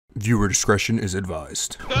Viewer discretion is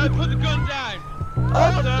advised. Sir, put the gun down! Sir,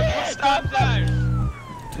 put the gun down!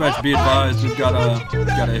 Dispatch, be advised, we've got a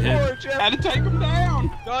hit. Had to take him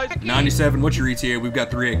down! Guys, 97, what's your ETA? We've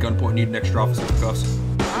got 3 at gunpoint, need an extra officer for cuffs.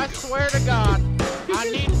 I swear to God,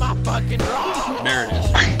 I need my fucking dog. There it is.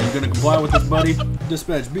 You gonna comply with this, buddy?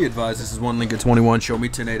 Dispatch, be advised, this is 1 Lincoln 21. Show me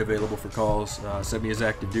 10-8 available for calls. Send me his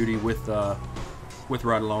active duty with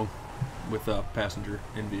ride along, with passenger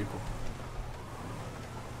in vehicle.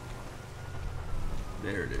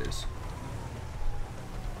 There it is.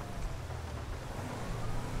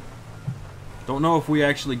 Don't know if we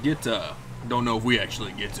actually get UPS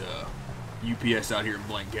out here in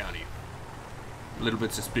Blaine County. A little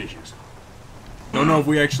bit suspicious. Don't know if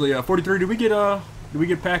we actually 43. Do we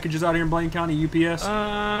get packages out here in Blaine County UPS? no,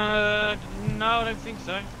 I don't think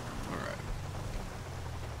so. All right.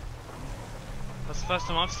 That's the first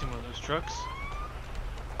time I've seen one of those trucks.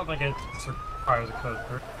 I don't think it requires a code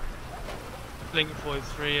for it. Lincoln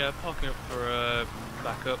 43, parking up for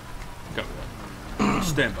backup. Copy that.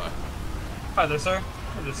 Stand by. Hi there, sir.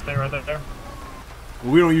 I'll just stay right there.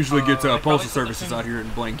 Well, we don't usually get postal services out here in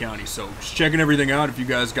Blaine County, so just checking everything out. If you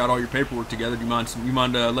guys got all your paperwork together, do you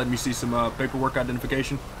mind letting me see some paperwork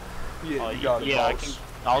identification? Yeah, you got it, yeah, boss.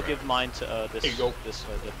 I'll give mine to this go. this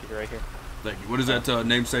deputy right here. Thank you. What does that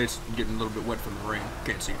name say? It's getting a little bit wet from the rain.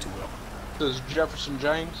 Can't see it too well. This is Jefferson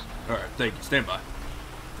James. All right, thank you. Stand by.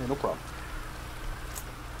 Yeah, no problem.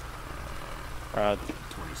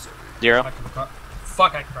 27. 0.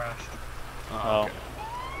 Fuck, I crashed. Oh, okay.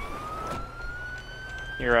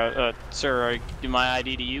 Here, sir, give my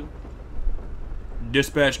ID to you.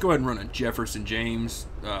 Dispatch, go ahead and run a Jefferson James.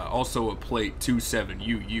 Also a plate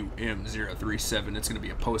 27UUM037. It's going to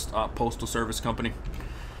be a postal service company.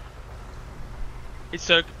 It's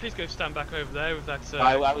please go stand back over there with that.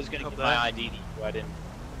 I was going to give my ID to you. I didn't,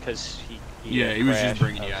 because he Yeah, he was just crashed.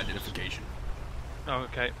 bringing the identification. Oh,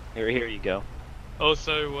 okay. Here you go.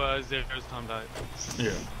 Also, Zero's timed out.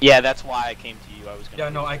 Yeah. Yeah, that's why I came to you. I was going. Yeah,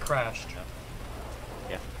 no, I crashed.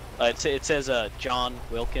 Yeah. It says John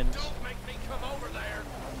Wilkins.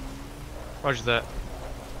 Roger that.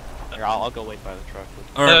 Here, I'll go wait by the truck.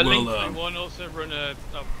 All right, Lincoln well, 21 also run a. Oh,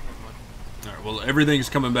 never mind. all right, well, everything's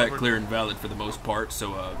coming back clear and valid for the most part.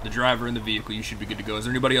 So the driver and the vehicle, you should be good to go. Is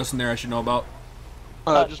there anybody else in there I should know about?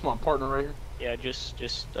 Just my partner right here. Yeah, just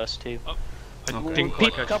us two. Oh, I Okay. didn't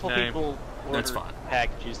quite A catch couple his name. people That's order fine.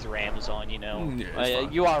 packages through Amazon, you know. Yeah, it's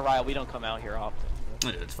fine. You are right. We don't come out here often.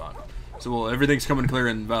 Yeah, it's fine. So, well, everything's coming clear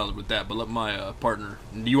and valid with that. But let my partner.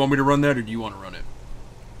 Do you want me to run that, or do you want to run it?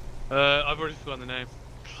 I've already forgotten the name.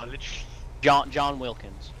 I literally. John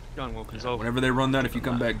Wilkins. John Wilkins. Whenever they run that, if you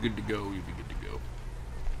come back good to go, you'll be good to go.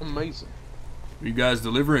 Amazing. Are you guys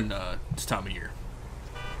delivering this time of year?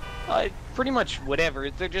 Pretty much whatever.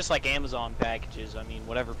 They're just like Amazon packages. I mean,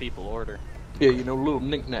 whatever people order. Yeah, you know, little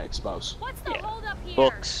knickknacks, boss. What's the hold up here?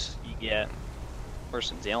 Books you get.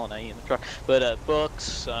 Person's yelling at you in the truck. But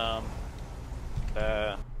books,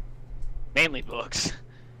 mainly books.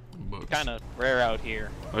 Books. Kind of rare out here.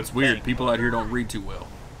 That's weird. People out here don't read too well.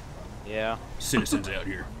 Yeah. Citizens out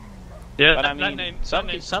here. Yeah, But that, I mean, that name. some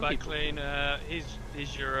That name's some back people- clean.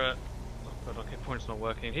 Here's your. Oh God, okay, point's not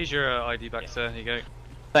working. Here's your ID back, sir. Here you go.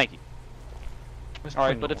 Thank you. Where's All right,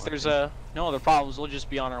 point but not if there's working? no other problems, we'll just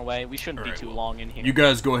be on our way. We shouldn't All be right, too well, long in here. You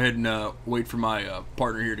guys go ahead and wait for my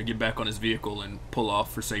partner here to get back on his vehicle and pull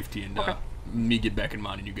off for safety, and Okay. me get back in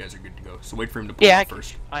mine, and you guys are good to go. So wait for him to pull Yeah, off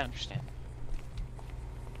first. I understand.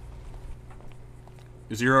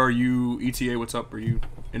 Zero, are you ETA? What's up? Are you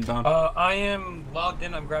inbound? I am logged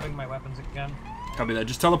in. I'm grabbing my weapons again. Copy that.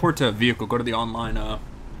 Just teleport to vehicle. Go to the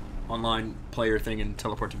online player thing and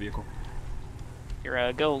teleport to vehicle.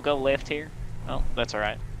 Here, go left here. Oh, that's all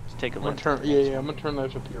right. Just take a I'm gonna left. turn. Yeah, I'm gonna turn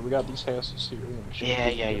those up here. We got these houses here.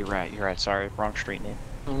 Yeah, you're right. You're right. Sorry, wrong street name.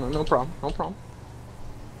 No problem. No problem.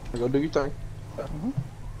 Go do your thing.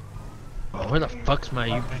 Oh, where the fuck's my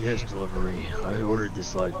UPS delivery? I ordered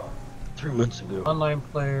this like 3 months ago. Online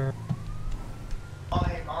player.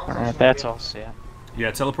 Alright, that's all set.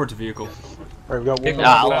 Yeah, teleport to vehicle. All right, we got one more.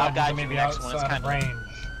 I'll guide you maybe the next one. It's outside kind of range.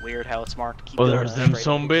 of weird how it's marked. Keep Oh, going there's them straight.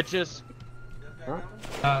 some bitches.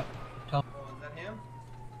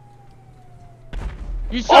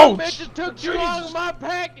 You some bitches took too long on my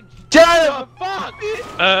package. Shut fuck!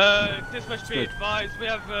 Dispatch be Good. advised, we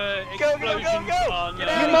have explosions on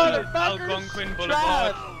Algonquin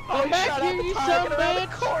Boulevard. I'm back here, you some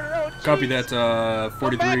bitch. Copy that.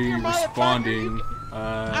 43 responding.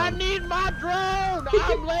 I need my drone.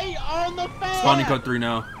 I'm late on the fan. Responding code 3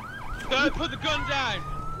 now. Sir, put the gun down!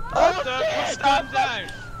 Oh, Sir, shit. put the gun down!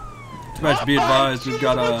 Dispatch, be advised. We've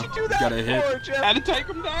got a hit. Had to take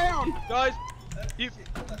him down! Guys, You.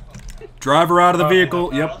 Driver out of the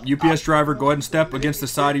vehicle. Yep, UPS driver, go ahead and step against the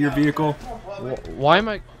side of your vehicle. Why am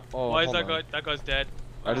I? Oh, Why is hold that on. guy? That guy's dead.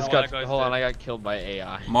 I just Oh, got. that guy's Hold on, dead. I got killed by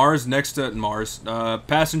AI. Mars next to Mars.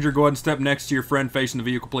 Passenger, go ahead and step next to your friend facing the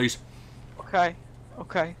vehicle, please. Okay.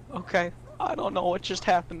 I don't know what just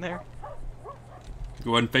happened there.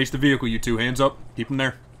 Go ahead and face the vehicle, you two. Hands up. Keep them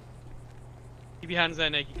there. Keep your hands there,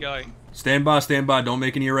 naked guy. Stand by, stand by. Don't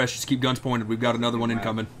make any arrests. Just keep guns pointed. We've got another one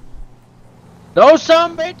incoming. Those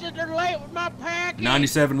some bitches are late with my package.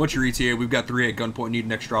 97, what's your ETA? We've got 3 at gunpoint. Need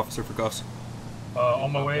an extra officer for cuffs.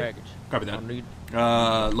 On my way. Package. Copy I that. need.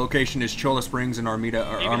 Location is Cholla Springs and Armadillo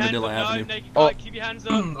Keep your hands Avenue. up, no, naked guy. Keep your hands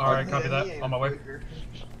up. Alright, copy that. On my way.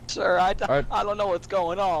 Sir, I Alright. don't know what's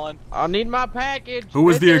going on. I need my package. Who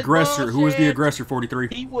was the This is aggressor? Who was the bullshit. aggressor,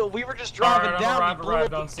 43? We were just driving Alright, down. arrived We blew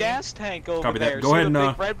up on the scene. gas tank over Copy that. there. Go See ahead the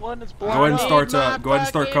and, big red one that's blowing Go ahead and up? start. My Go ahead and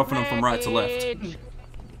start fucking cuffing them from right to left. package.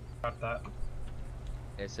 Got that.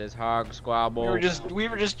 It says hog squabble. We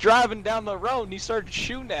were just driving down the road and he started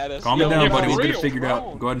shooting at us. Calm it Yo, down, we're buddy. We'll for get it real, figured out.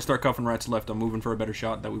 grown. Go ahead and start cuffing right to left. I'm moving for a better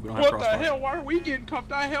shot. That way we don't have What the crossfire. hell? Why are we getting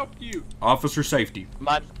cuffed? I helped you. Officer safety.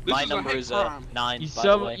 My is a number hate is crime. 9. You by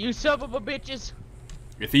the way. son of a bitches.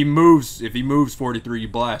 If he moves 43, you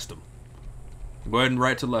blast him. Go ahead and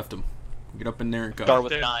right to left him. Get up in there and cuff. Start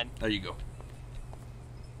with Dude. 9. There you go.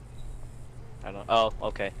 I don't. Oh,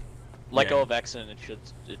 okay. Let Yeah. go of X and it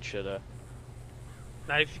should.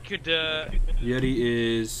 Now, if you could Yeti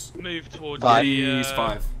is move towards Five. the Yeti's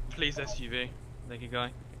 5. police SUV, naked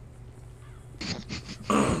guy.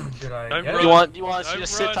 Did I Don't get run. it? You want us to Don't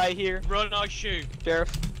just sit run. tight here, Run, I shoot.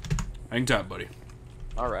 Sheriff? Hang tight, buddy.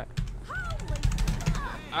 All right.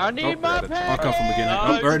 I need my I'll package. cuff him again. No,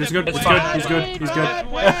 Oh, alright, it's good. It's good. He's good. He's good. Step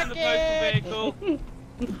away from the postal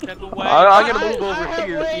vehicle. Step away. I'm gonna move I over have here if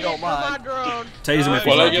you waited don't for my mind. drone. Tase him if he's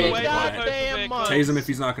Well, not I being get it. compliant. Goddamn months. Tase him if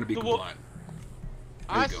he's not going to be The wa- compliant.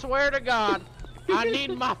 There I you go. swear to God, I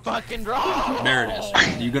need my fucking drone. There it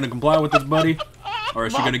is. You going to comply with this, buddy? Or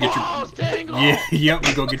is she going to get your... Balls tingle. Yeah, yep,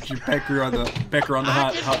 you go get your pecker on the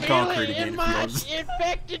hot concrete again. in If my you want.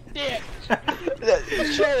 infected dick.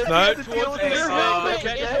 Sheriff, No, you have to deal towards with the this exit. real It's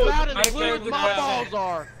quick. about I as failed blue as the my class. balls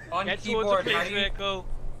are. On Get towards the keyboard, police ready? vehicle.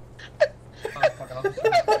 Oh, fuck it, I'll just-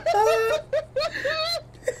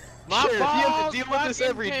 My Sheriff, you have to balls deal with this fucking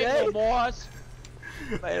every tingle, day. boys.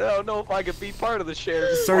 I don't know if I could be part of the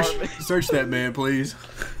sheriff's Search, department. search that man, please.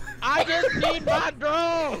 I just need my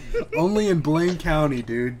drone. Only in Blaine County,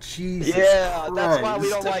 dude. Jesus Yeah, that's why we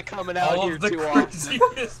Christ. don't like coming out All here of the too often.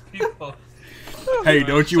 craziest people. Hey,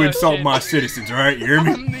 don't you So insult shit. my citizens, alright? You hear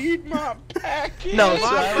I me? need my package. No, My sir, I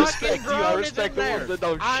fucking respect you. drone I is respect in the there. ones that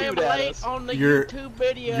don't I am shoot at late us. on the Your- YouTube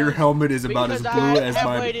video. Your helmet is about as because blue I as have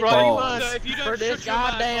my waited balls. months So if you don't for this shut your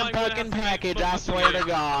mouth, goddamn I'm gonna fucking have to package. fuck I with swear you. to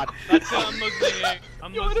God. That's it, I'm muzzling you.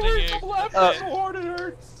 I'm It muzzling hurts you. so left. That's So it. hard it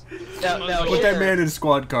hurts. Now, Put that man in a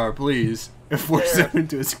squad car, please. Force him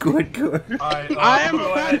into a squad car. Alright, I am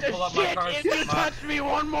go ahead about and pull to up my shit car. if you touch me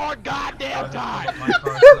one more goddamn time.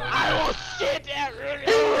 I will shit everywhere.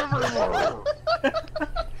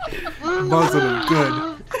 Buzzing him good.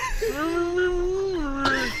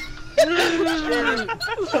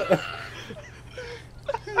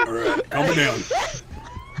 Alright, calm it down.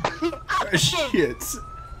 Shit.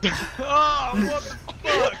 Oh, what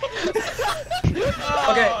the fuck?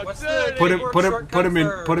 Okay, Oh, what's dude. the Put him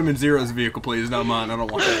shortcut for- in Zero's vehicle, please, not mine. I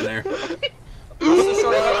don't want that in there. What's the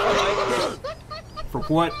shortcut for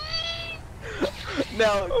For what?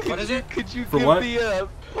 Now, What is it? Could you For give what? me a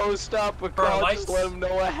post-op a account? light? Just let them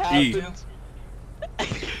know what E. happened.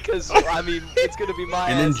 Because I mean, it's gonna be my.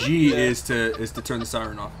 And then ass. G Yeah. is to turn the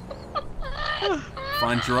siren off.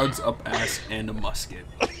 Find drugs up ass and a musket.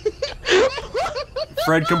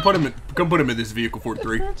 Fred, come put him in this vehicle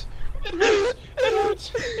 43.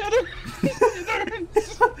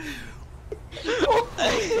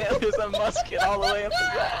 There's a musket all the way up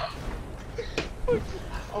the back.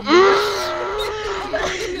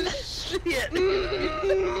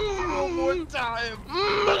 One more time.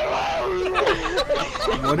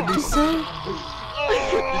 What did he say?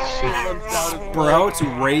 Sprout's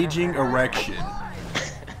raging erection.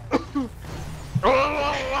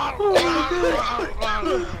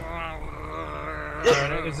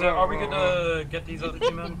 Alright, are we good to get these other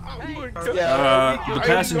two men?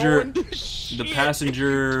 The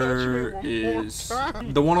passenger is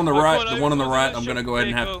the one on the right. The one on the right. I'm gonna go ahead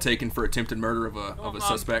and have to take in for attempted murder of a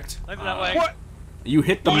suspect. Over that way. What? You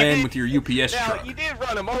hit the man with your UPS Now truck. you did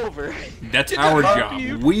run him over. That's our job.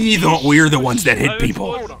 We're the ones that hit Over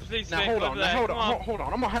people. towards the police Now vehicle, hold on, over now there. hold Come on, hold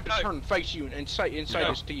on. I'm gonna have to Go. turn and face you and say Go.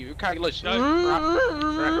 this to you. Okay, listen.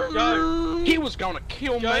 Go. He was gonna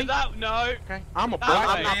kill Go me. that, no. Okay, I'm a That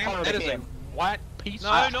black way. man. I'm That is a him. white piece No,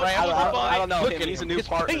 of not crap. all the I don't know Look him. at He's a him. new His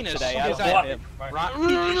partner penis today. I is don't know out. him.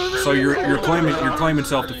 Right? So you're claiming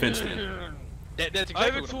self-defense then. That's exactly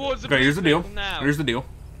Over what towards the Okay, here's the deal. vehicle now. Here's the deal.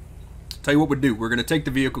 Tell you what we do. We're gonna take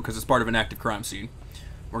the vehicle because it's part of an active crime scene.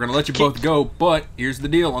 We're gonna let you both go, but here's the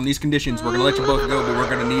deal. On these conditions, we're gonna let you both go, but we're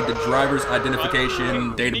gonna need the driver's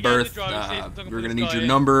identification, date of birth. We're gonna need your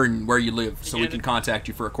number and where you live, so we can contact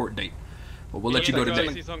you for a court date. But we'll let you go today.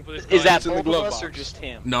 Is that in the both of glove us or box. just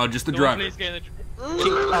him? No, just the driver. Are we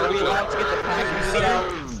allowed to get the packages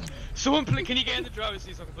out? Someone, can you get in the driver's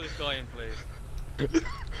seat so I can put this guy in, please?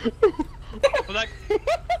 For that,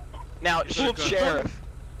 Now, Sheriff.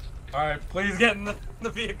 Alright, please get in the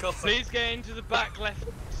vehicle. please get into the back left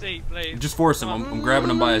seat, please. Just force him. I'm grabbing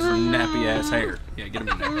him by his nappy ass hair. Yeah, get him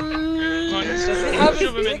in there.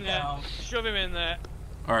 Shove him in there. Shove him in there.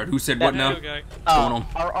 All right, who said what now? There we go. What's going on?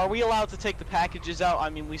 Are we allowed to take the packages out? I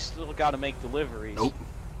mean, we still got to make deliveries. Nope.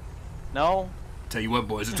 No? Tell you what,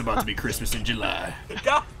 boys, it's about to be Christmas in July.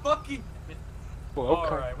 God fucking. Well,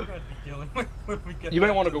 okay. Alright, we're gonna be dealing with when we get You may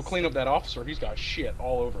back want to to go the clean up that officer. He's got shit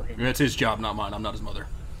all over him. That's his job, not mine. I'm not his mother.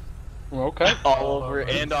 Well, okay. All over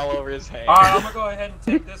his hair. Alright, I'm gonna go ahead and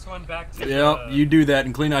take this one back to Yep, you do that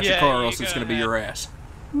and clean out your Yeah, car, or you else it's go gonna be ahead. your ass.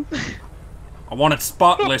 I want it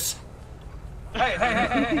spotless. Hey,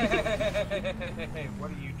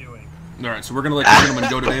 what are you doing? All right, so we're gonna let the gentleman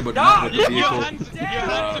go today, but not with the Your vehicle. hands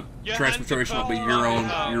Transportation will be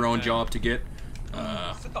your own job to get.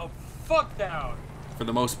 Sit the fuck down. For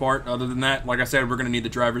the most part, other than that, like I said, we're gonna need the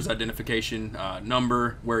driver's identification,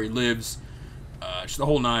 number, where he lives, just the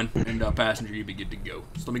whole nine, and passenger. You'd be good to go.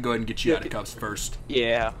 So let me go ahead and get you out of cuffs first.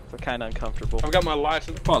 Yeah, they're kind of uncomfortable. I've got my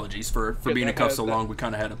license. Apologies for being in cuffs so long. We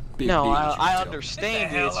kind of had a big No, deal. as you I can tell. understand.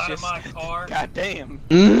 Get the hell It's out just, of my car. goddamn,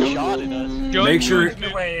 shot at us. Make sure Get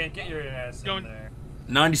your way in. Get your ass in there.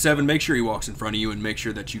 97. Make sure he walks in front of you, and make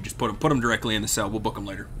sure that you just put him directly in the cell. We'll book him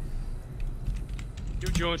later.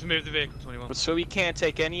 Do you want to move the vehicle, 21? So we can't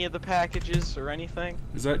take any of the packages or anything?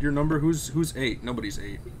 Is that your number? Who's 8? Nobody's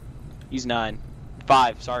 8. He's 9.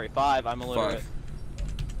 5, sorry, 5. I'm illiterate.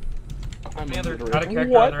 5. I'm Any other, illiterate. out of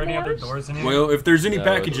character, What? are there any other doors in here? Well, if there's any No,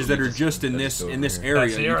 packages that we are just- just in that's this over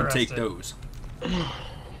area, here. you can That's take the those. I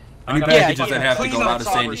Any gotta- packages yeah, that have to clean go up out of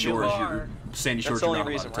Sandy where you Shores, are. Sandy That's Shores, the you're only not allowed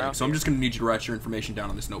reason to we're take. out So I'm here. just going to need you to write your information down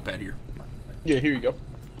on this notepad here. Yeah, here you go.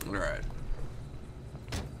 All right.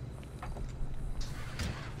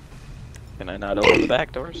 Can I not open the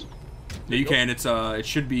back doors? Yeah, you can. It's it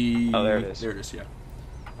should be. Oh, there it is. There it is. Yeah.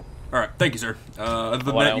 All right. Thank you, sir. Other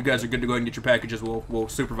than What that, you else? guys are good to go ahead and get your packages. We'll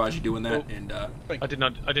supervise you doing that. And I did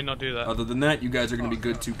not do that. other than that, you guys are going to be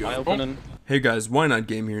good to Am I go. opening? Hey guys, Why Not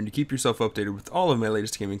Game here, and to keep yourself updated with all of my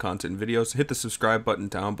latest gaming content and videos, hit the subscribe button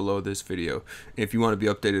down below this video. And if you want to be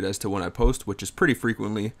updated as to when I post, which is pretty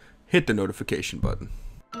frequently, hit the notification button.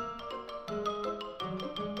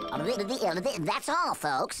 That's all,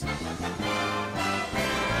 folks.